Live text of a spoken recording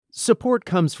Support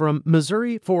comes from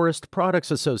Missouri Forest Products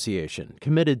Association,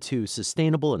 committed to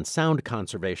sustainable and sound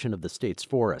conservation of the state's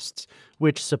forests,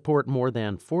 which support more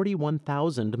than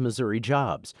 41,000 Missouri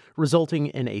jobs, resulting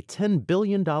in a $10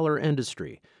 billion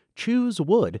industry.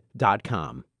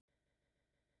 ChooseWood.com.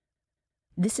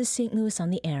 This is St. Louis on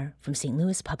the Air from St.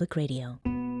 Louis Public Radio.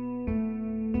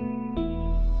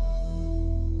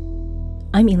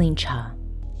 I'm Elaine Cha.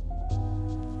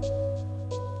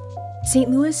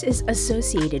 St. Louis is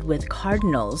associated with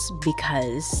Cardinals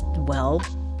because, well,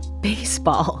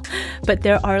 baseball. But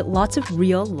there are lots of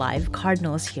real live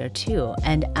Cardinals here too.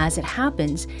 And as it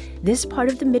happens, this part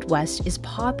of the Midwest is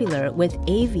popular with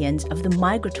avians of the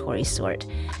migratory sort.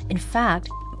 In fact,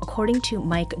 according to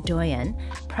Mike Doyen,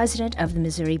 president of the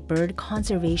Missouri Bird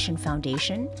Conservation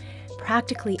Foundation,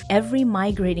 practically every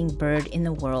migrating bird in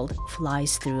the world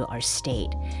flies through our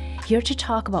state. Here to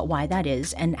talk about why that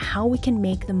is and how we can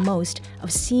make the most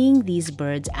of seeing these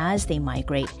birds as they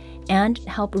migrate and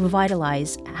help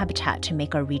revitalize habitat to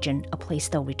make our region a place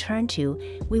they'll return to,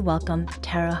 we welcome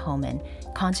Tara Hohman,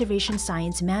 Conservation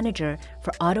Science Manager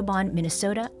for Audubon,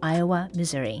 Minnesota, Iowa,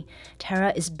 Missouri.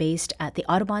 Tara is based at the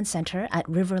Audubon Center at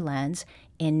Riverlands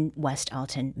in West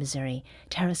Alton, Missouri.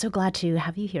 Tara, so glad to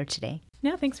have you here today.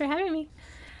 No, thanks for having me.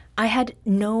 I had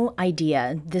no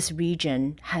idea this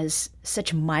region has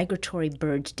such migratory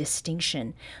bird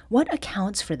distinction. What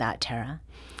accounts for that, Tara?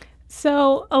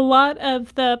 So a lot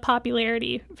of the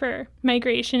popularity for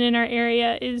migration in our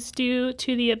area is due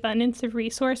to the abundance of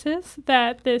resources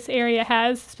that this area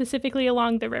has, specifically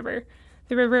along the river.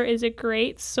 The river is a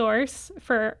great source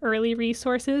for early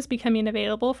resources becoming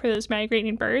available for those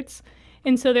migrating birds.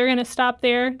 And so they're going to stop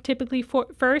there, typically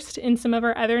first in some of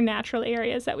our other natural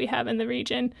areas that we have in the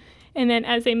region, and then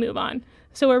as they move on.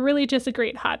 So we're really just a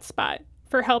great hot spot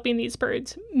for helping these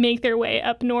birds make their way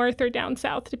up north or down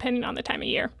south, depending on the time of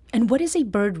year. And what is a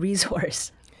bird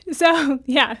resource? So,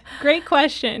 yeah, great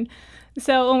question.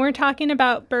 So when we're talking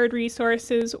about bird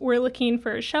resources, we're looking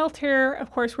for shelter. Of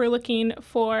course, we're looking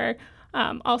for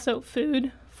also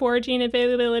food, foraging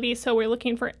availability. So we're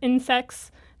looking for insects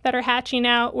that are hatching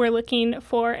out. We're looking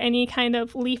for any kind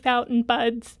of leaf out and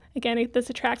buds. Again, this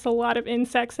attracts a lot of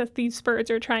insects that these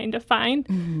birds are trying to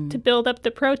find to build up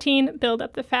the protein, build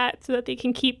up the fat so that they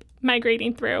can keep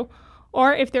migrating through.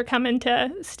 Or if they're coming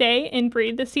to stay and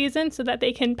breed this season so that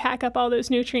they can pack up all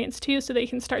those nutrients too so they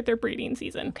can start their breeding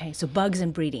season. Okay, so bugs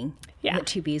and breeding. Yeah. The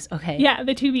two Bs, okay. Yeah,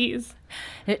 the two Bs.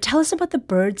 Now, tell us about the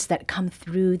birds that come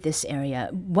through this area.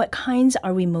 What kinds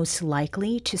are we most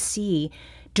likely to see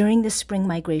during the spring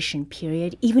migration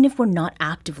period, even if we're not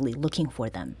actively looking for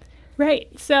them?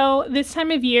 Right. So this time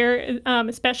of year,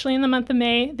 especially in the month of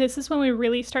May, this is when we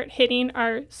really start hitting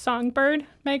our songbird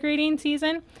migrating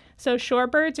season. So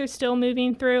shorebirds are still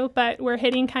moving through, but we're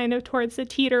hitting kind of towards the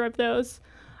teeter of those.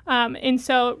 And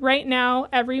so right now,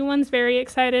 everyone's very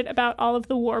excited about all of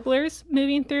the warblers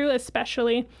moving through,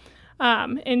 especially.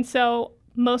 And so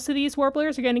most of these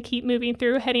warblers are going to keep moving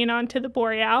through, heading on to the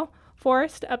boreal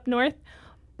forest up north.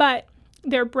 But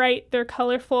they're bright, they're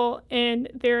colorful, and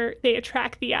they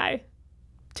attract the eye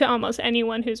to almost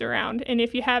anyone who's around. And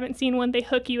if you haven't seen one, they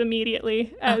hook you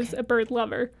immediately as a bird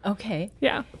lover. Okay.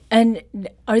 Yeah. And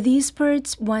are these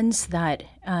birds ones that,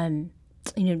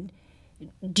 do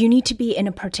you need to be in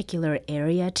a particular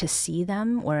area to see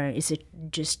them? Or is it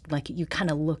just like you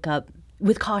kind of look up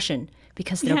with caution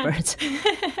because they're birds?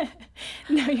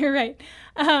 No, you're right.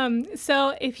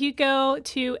 So if you go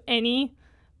to any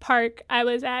park, I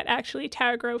was at actually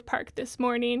Tower Grove Park this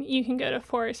morning. You can go to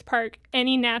Forest Park,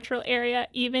 any natural area,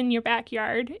 even your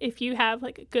backyard. If you have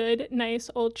like good,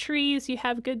 nice old trees, you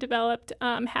have good developed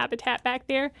habitat back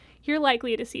there, you're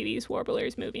likely to see these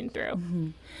warblers moving through. Mm-hmm.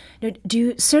 Now,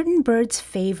 do certain birds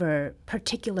favor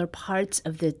particular parts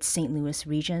of the St. Louis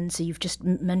region? So you've just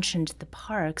mentioned the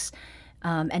parks.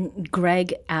 And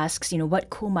Greg asks,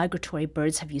 what cool migratory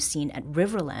birds have you seen at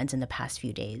Riverlands in the past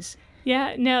few days?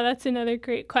 Yeah, no, that's another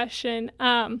great question.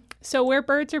 So where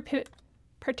birds are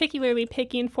particularly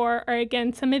picking for are,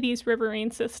 again, some of these riverine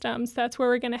systems. That's where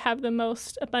we're going to have the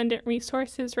most abundant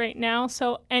resources right now.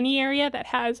 So any area that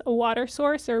has a water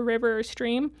source or river or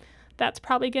stream, that's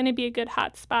probably going to be a good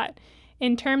hot spot.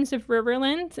 In terms of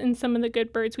riverlands and some of the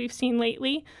good birds we've seen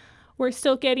lately, we're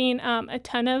still getting a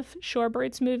ton of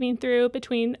shorebirds moving through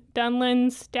between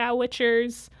dunlins,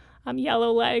 dowitchers,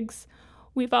 yellowlegs.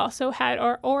 We've also had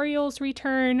our orioles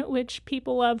return, which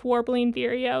people love, warbling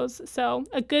vireos. So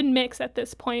a good mix at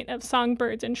this point of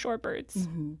songbirds and shorebirds.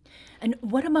 Mm-hmm. And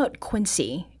what about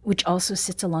Quincy, which also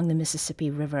sits along the Mississippi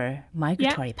River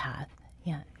migratory path?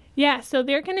 Yeah, so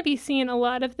they're going to be seeing a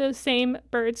lot of those same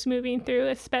birds moving through,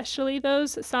 especially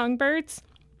those songbirds.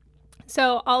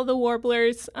 So all the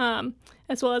warblers,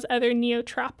 as well as other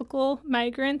neotropical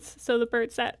migrants, so the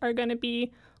birds that are going to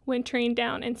be wintering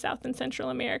down in South and Central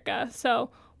America. So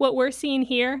what we're seeing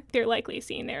here, they're likely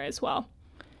seeing there as well.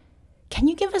 Can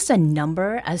you give us a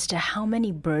number as to how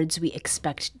many birds we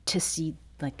expect to see,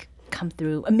 like, come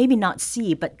through? Maybe not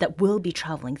see, but that will be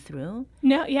traveling through?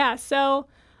 No, yeah. So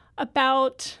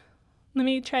about, let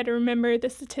me try to remember the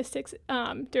statistics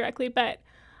directly, but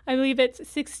I believe it's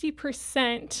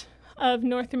 60% of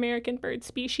North American bird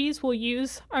species will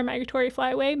use our migratory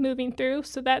flyway moving through.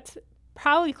 So that's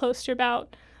probably close to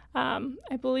about,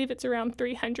 I believe it's around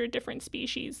 300 different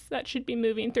species that should be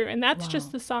moving through. And that's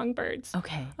just the songbirds.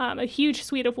 Okay. A huge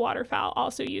suite of waterfowl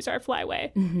also use our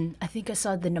flyway. Mm-hmm. I think I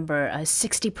saw the number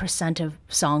 60% of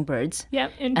songbirds.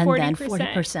 Yep, and then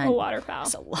 40% of waterfowl.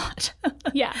 That's a lot.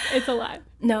 Yeah, it's a lot.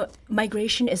 Now,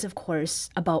 migration is, of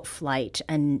course, about flight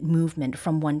and movement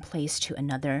from one place to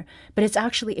another, but it's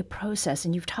actually a process,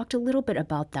 and you've talked a little bit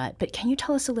about that. But can you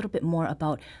tell us a little bit more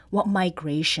about what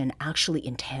migration actually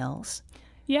entails?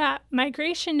 Yeah,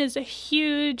 migration is a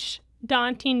huge,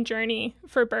 daunting journey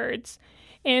for birds,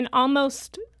 and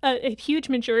almost a huge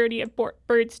majority of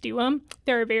birds do them.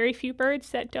 There are very few birds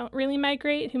that don't really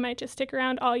migrate, who might just stick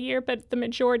around all year, but the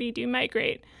majority do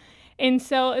migrate. And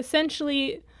so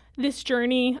essentially, this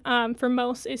journey for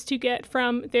most is to get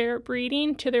from their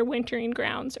breeding to their wintering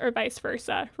grounds, or vice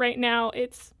versa. Right now,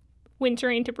 it's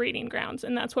wintering to breeding grounds,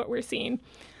 and that's what we're seeing.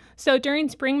 So during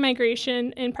spring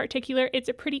migration in particular, it's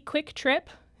a pretty quick trip.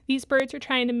 These birds are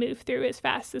trying to move through as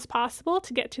fast as possible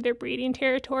to get to their breeding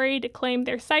territory, to claim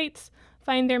their sites,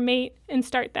 find their mate, and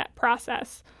start that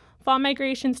process. Fall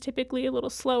migration is typically a little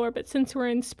slower, but since we're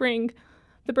in spring,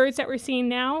 the birds that we're seeing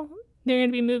now, they're going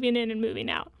to be moving in and moving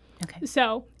out. Okay.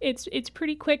 So it's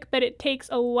pretty quick, but it takes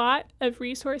a lot of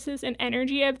resources and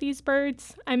energy of these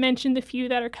birds. I mentioned the few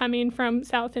that are coming from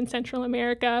South and Central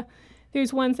America.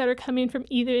 There's ones that are coming from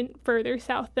even further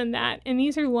south than that, and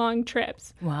these are long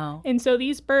trips. Wow. And so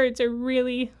these birds are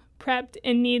really prepped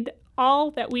and need all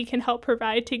that we can help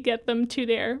provide to get them to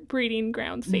their breeding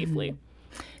grounds safely.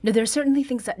 Mm-hmm. Now, there are certainly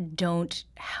things that don't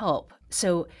help.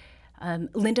 So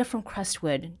Linda from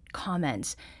Crestwood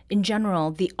comments, in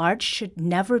general, the arch should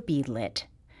never be lit.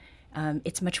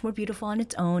 It's much more beautiful on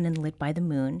its own and lit by the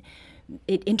moon.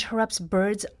 It interrupts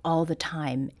birds all the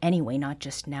time anyway, not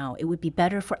just now. It would be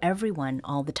better for everyone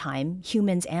all the time,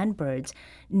 humans and birds,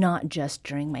 not just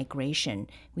during migration.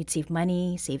 We'd save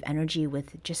money, save energy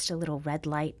with just a little red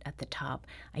light at the top.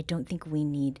 I don't think we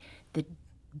need the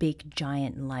big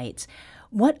giant lights.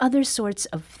 What other sorts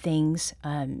of things,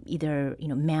 either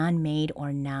man-made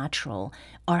or natural,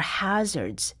 are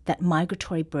hazards that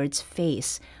migratory birds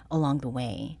face along the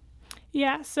way?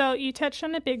 Yeah, so you touched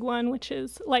on a big one, which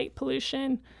is light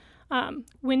pollution.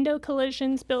 Window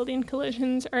collisions, building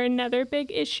collisions are another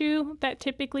big issue that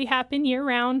typically happen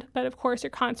year-round, but of course are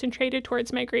concentrated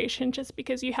towards migration just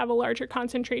because you have a larger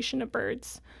concentration of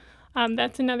birds.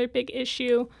 That's another big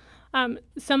issue.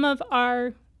 Some of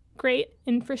our great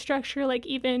infrastructure, like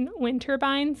even wind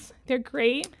turbines, they're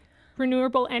great,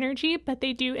 renewable energy, but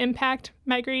they do impact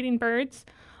migrating birds.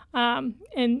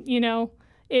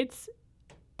 It's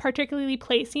particularly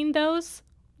placing those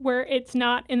where it's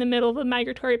not in the middle of a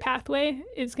migratory pathway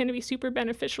is going to be super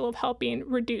beneficial of helping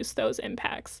reduce those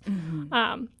impacts.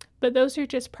 Mm-hmm. But those are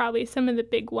just probably some of the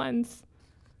big ones.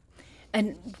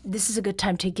 And this is a good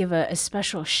time to give a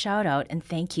special shout out and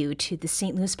thank you to the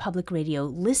St. Louis Public Radio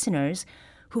listeners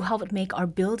who helped make our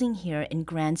building here in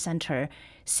Grand Center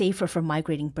safer for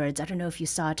migrating birds. I don't know if you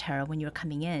saw, Tara, when you were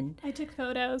coming in. I took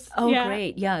photos. Oh, yeah.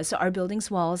 Great. Yeah. So our building's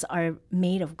walls are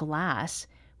made of glass,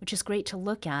 which is great to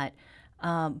look at,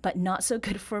 but not so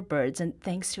good for birds. And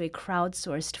thanks to a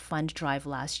crowdsourced fund drive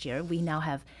last year, we now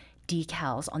have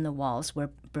decals on the walls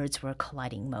where birds were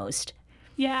colliding most.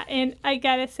 Yeah, and I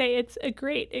gotta say it's a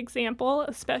great example,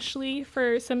 especially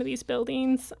for some of these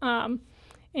buildings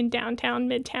in downtown,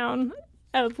 midtown,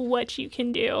 of what you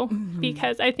can do. Mm-hmm.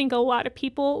 Because I think a lot of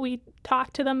people, we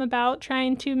talk to them about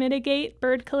trying to mitigate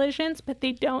bird collisions, but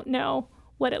they don't know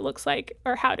what it looks like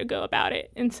or how to go about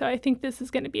it. And so I think this is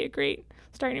going to be a great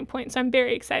starting point. So I'm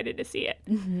very excited to see it.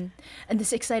 Mm-hmm. And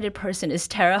this excited person is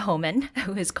Tara Hohman,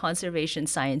 who is Conservation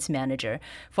Science Manager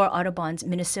for Audubon's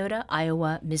Minnesota,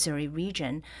 Iowa, Missouri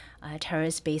region. Tara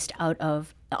is based out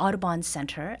of the Audubon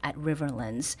Center at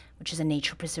Riverlands, which is a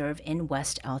nature preserve in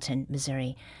West Alton,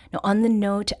 Missouri. Now, on the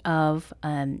note of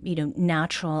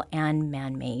natural and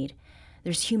man-made,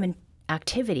 there's human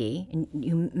activity, and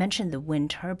you mentioned the wind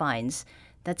turbines.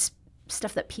 That's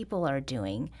stuff that people are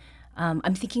doing.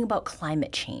 I'm thinking about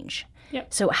climate change.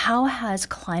 Yep. So how has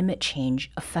climate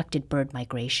change affected bird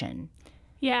migration?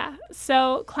 Yeah,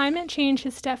 so climate change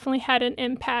has definitely had an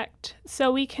impact.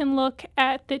 So we can look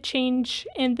at the change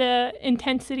in the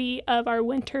intensity of our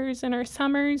winters and our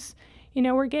summers.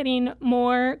 We're getting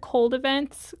more cold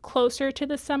events closer to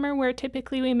the summer where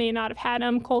typically we may not have had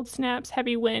them, cold snaps,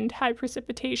 heavy wind, high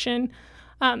precipitation.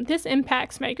 This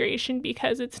impacts migration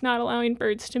because it's not allowing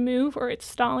birds to move or it's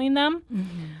stalling them.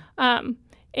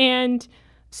 And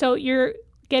so you're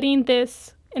getting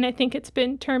this, and I think it's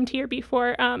been termed here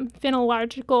before,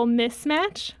 phenological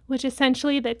mismatch, which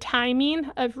essentially the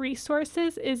timing of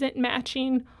resources isn't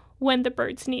matching when the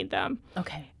birds need them.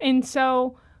 Okay. And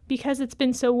so because it's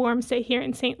been so warm, say here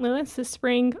in St. Louis this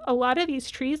spring, a lot of these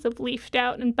trees have leafed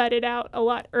out and budded out a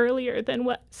lot earlier than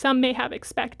what some may have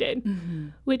expected,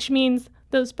 which means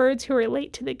those birds who are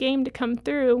late to the game to come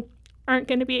through aren't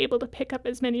going to be able to pick up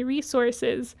as many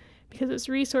resources because those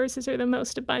resources are the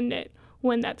most abundant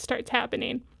when that starts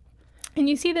happening. And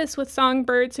you see this with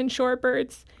songbirds and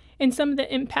shorebirds, and some of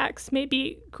the impacts may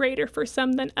be greater for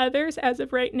some than others as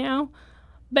of right now,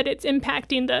 but it's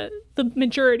impacting the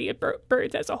majority of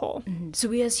birds as a whole. So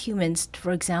we as humans,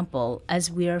 for example, as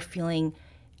we are feeling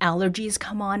allergies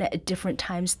come on at different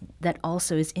times, that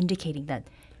also is indicating that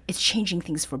it's changing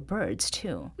things for birds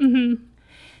too.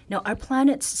 Now, our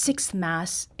planet's sixth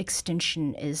mass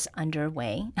extinction is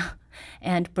underway,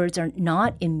 and birds are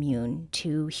not immune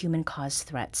to human-caused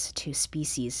threats to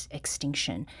species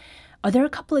extinction. Are there a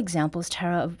couple examples,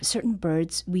 Tara, of certain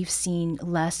birds we've seen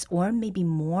less or maybe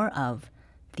more of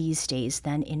these days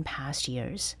than in past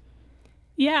years?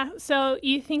 Yeah, so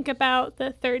you think about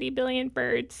the 30 billion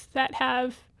birds that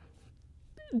have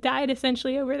died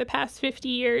essentially over the past 50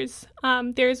 years.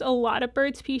 There's a lot of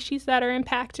bird species that are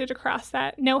impacted across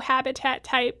that. No habitat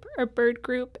type or bird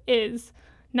group is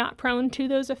not prone to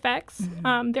those effects.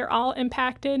 They're all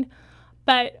impacted.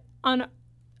 But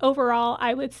overall,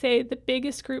 I would say the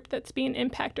biggest group that's being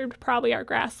impacted probably are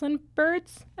grassland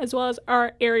birds, as well as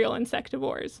our aerial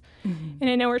insectivores. And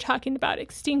I know we're talking about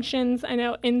extinctions. I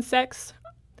know insects.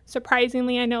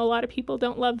 Surprisingly, I know a lot of people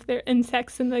don't love their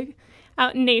insects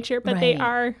out in nature, but they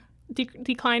are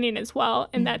declining as well,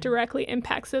 and that directly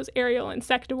impacts those aerial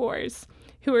insectivores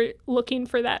who are looking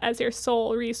for that as their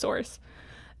sole resource.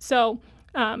 So,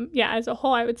 as a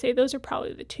whole, I would say those are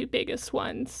probably the two biggest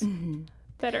ones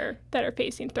that are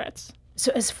facing threats.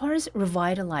 So as far as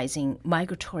revitalizing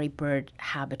migratory bird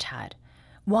habitat,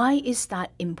 why is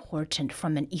that important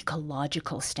from an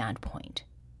ecological standpoint?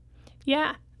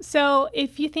 Yeah. So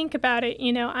if you think about it,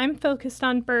 I'm focused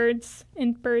on birds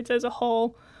and birds as a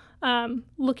whole.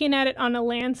 Looking at it on a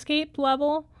landscape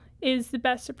level is the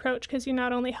best approach because you're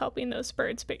not only helping those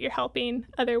birds, but you're helping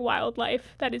other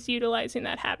wildlife that is utilizing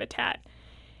that habitat.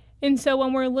 And so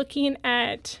when we're looking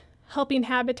at helping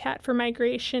habitat for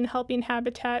migration, helping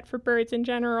habitat for birds in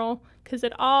general, because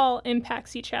it all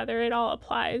impacts each other, it all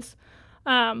applies.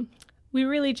 We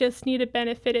really just need to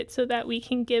benefit it so that we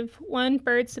can give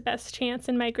birds the best chance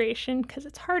in migration, because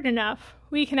it's hard enough.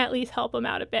 We can at least help them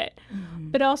out a bit,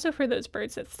 but also for those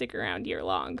birds that stick around year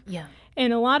long. Yeah.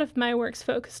 And a lot of my work's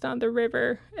focused on the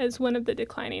river as one of the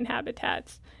declining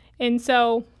habitats. And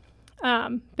so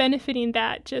benefiting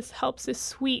that just helps a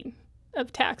suite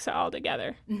of taxa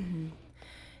altogether.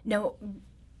 Now,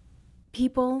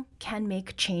 people can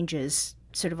make changes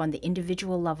sort of on the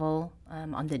individual level,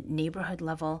 on the neighborhood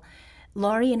level.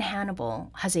 Laurie in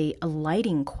Hannibal has a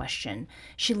lighting question.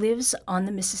 She lives on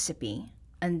the Mississippi,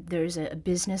 and there's a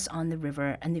business on the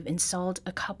river, and they've installed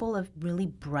a couple of really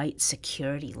bright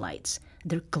security lights.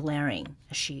 They're glaring,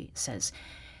 as she says.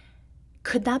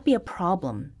 Could that be a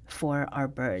problem for our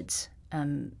birds?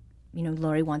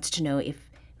 Laurie wants to know if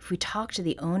we talk to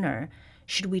the owner,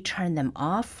 should we turn them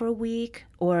off for a week?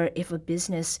 Or if a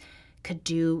business could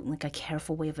do like a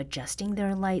careful way of adjusting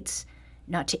their lights,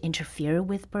 not to interfere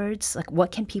with birds? Like,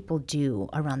 what can people do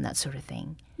around that sort of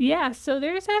thing? Yeah, so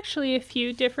there's actually a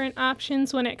few different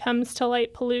options when it comes to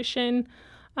light pollution.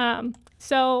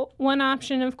 So one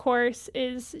option, of course,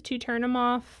 is to turn them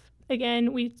off.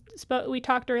 Again, we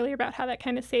talked earlier about how that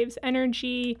kind of saves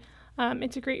energy.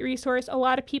 It's a great resource. A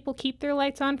lot of people keep their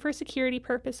lights on for security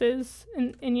purposes,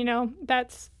 and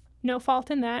that's no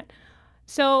fault in that.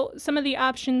 So some of the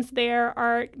options there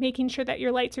are making sure that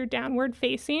your lights are downward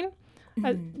facing,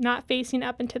 not facing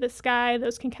up into the sky.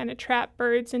 Those can kind of trap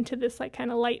birds into this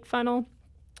kind of light funnel.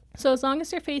 So as long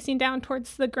as they're facing down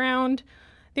towards the ground,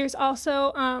 there's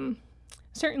also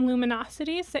certain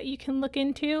luminosities that you can look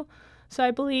into. So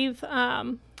I believe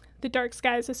the Dark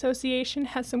Skies Association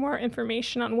has some more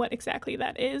information on what exactly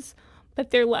that is, but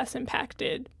they're less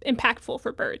impactful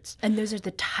for birds. And those are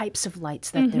the types of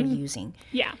lights that they're using.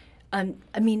 Yeah.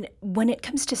 I mean, when it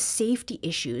comes to safety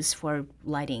issues for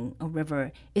lighting a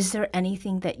river, is there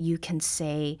anything that you can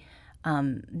say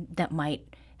that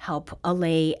might help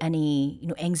allay any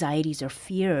anxieties or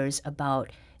fears about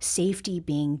safety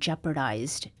being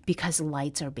jeopardized because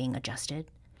lights are being adjusted?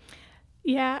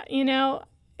 Yeah,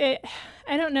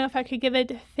 I don't know if I could give a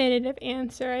definitive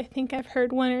answer. I think I've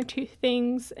heard one or two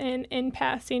things in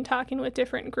passing, talking with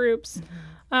different groups.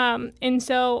 And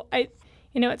so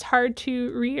it's hard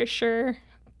to reassure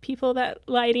people that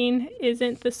lighting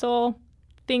isn't the sole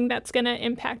thing that's going to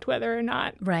impact whether or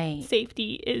not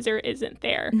safety is or isn't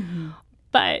there.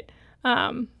 But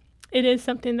it is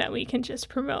something that we can just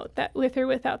promote, that with or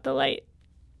without the light,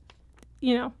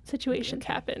 situations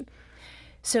happen.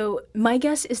 So my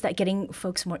guess is that getting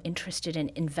folks more interested and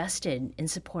invested in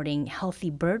supporting healthy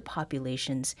bird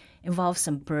populations involves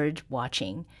some bird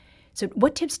watching. So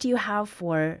what tips do you have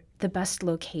for the best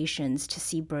locations to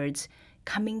see birds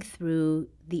coming through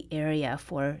the area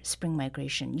for spring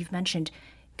migration? You've mentioned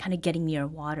kind of getting near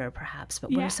water, perhaps,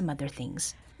 but what are some other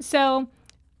things? So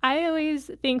I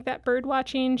always think that bird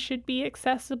watching should be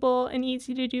accessible and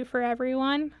easy to do for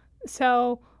everyone.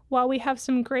 So while we have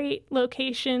some great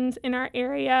locations in our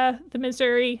area, the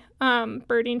Missouri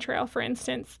Birding Trail, for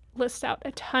instance, lists out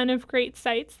a ton of great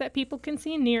sites that people can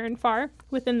see near and far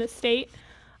within the state.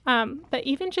 But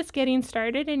even just getting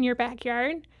started in your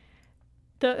backyard,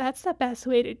 that's the best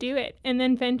way to do it. And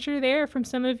then venture there from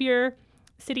some of your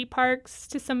city parks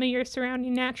to some of your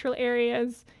surrounding natural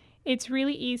areas. It's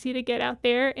really easy to get out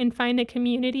there and find a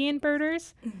community in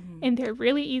birders, and they're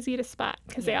really easy to spot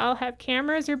because they all have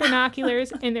cameras or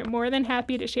binoculars, and they're more than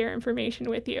happy to share information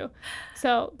with you.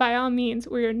 So by all means,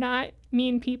 we're not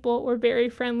mean people. We're very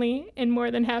friendly and more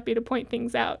than happy to point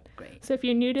things out. Great. So if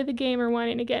you're new to the game or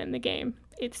wanting to get in the game,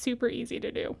 it's super easy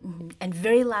to do. And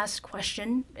very last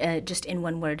question, just in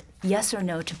one word, yes or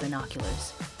no to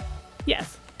binoculars?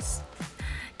 Yes.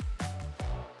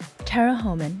 Tara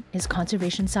Hohman is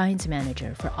Conservation Science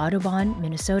Manager for Audubon,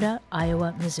 Minnesota,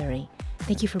 Iowa, Missouri.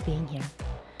 Thank you for being here.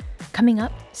 Coming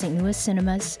up, Cinema St.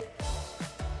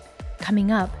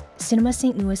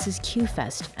 Louis's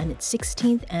Q-Fest and its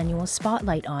 16th annual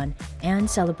spotlight on and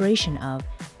celebration of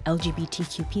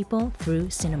LGBTQ people through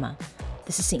cinema.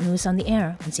 This is St. Louis on the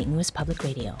Air on St. Louis Public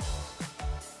Radio.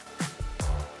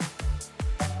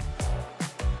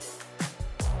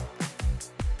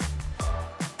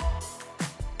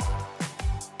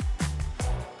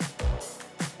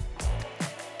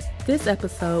 This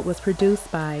episode was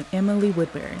produced by Emily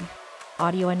Woodbury.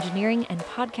 Audio engineering and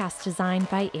podcast design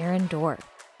by Aaron Dorr.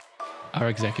 Our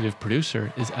executive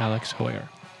producer is Alex Hoyer.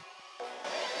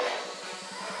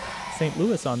 St.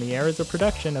 Louis on the Air is a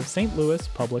production of St. Louis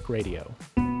Public Radio.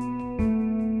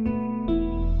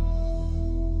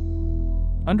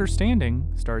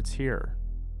 Understanding starts here.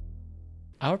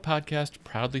 Our podcast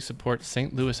proudly supports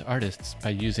St. Louis artists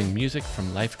by using music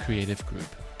from Life Creative Group.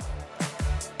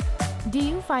 Do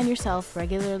you find yourself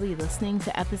regularly listening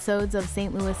to episodes of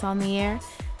St. Louis on the Air?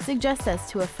 Suggest us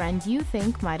to a friend you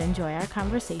think might enjoy our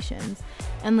conversations,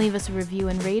 and leave us a review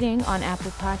and rating on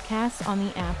Apple Podcasts on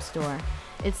the App Store.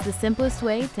 It's the simplest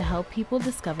way to help people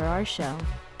discover our show.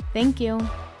 Thank you.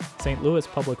 St. Louis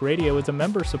Public Radio is a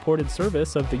member-supported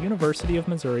service of the University of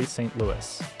Missouri St.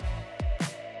 Louis.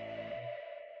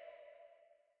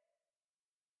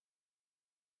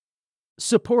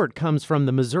 Support comes from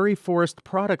the Missouri Forest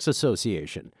Products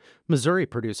Association. Missouri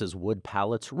produces wood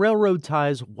pallets, railroad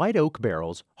ties, white oak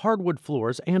barrels, hardwood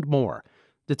floors, and more.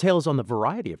 Details on the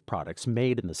variety of products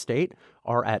made in the state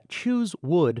are at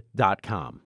choosewood.com.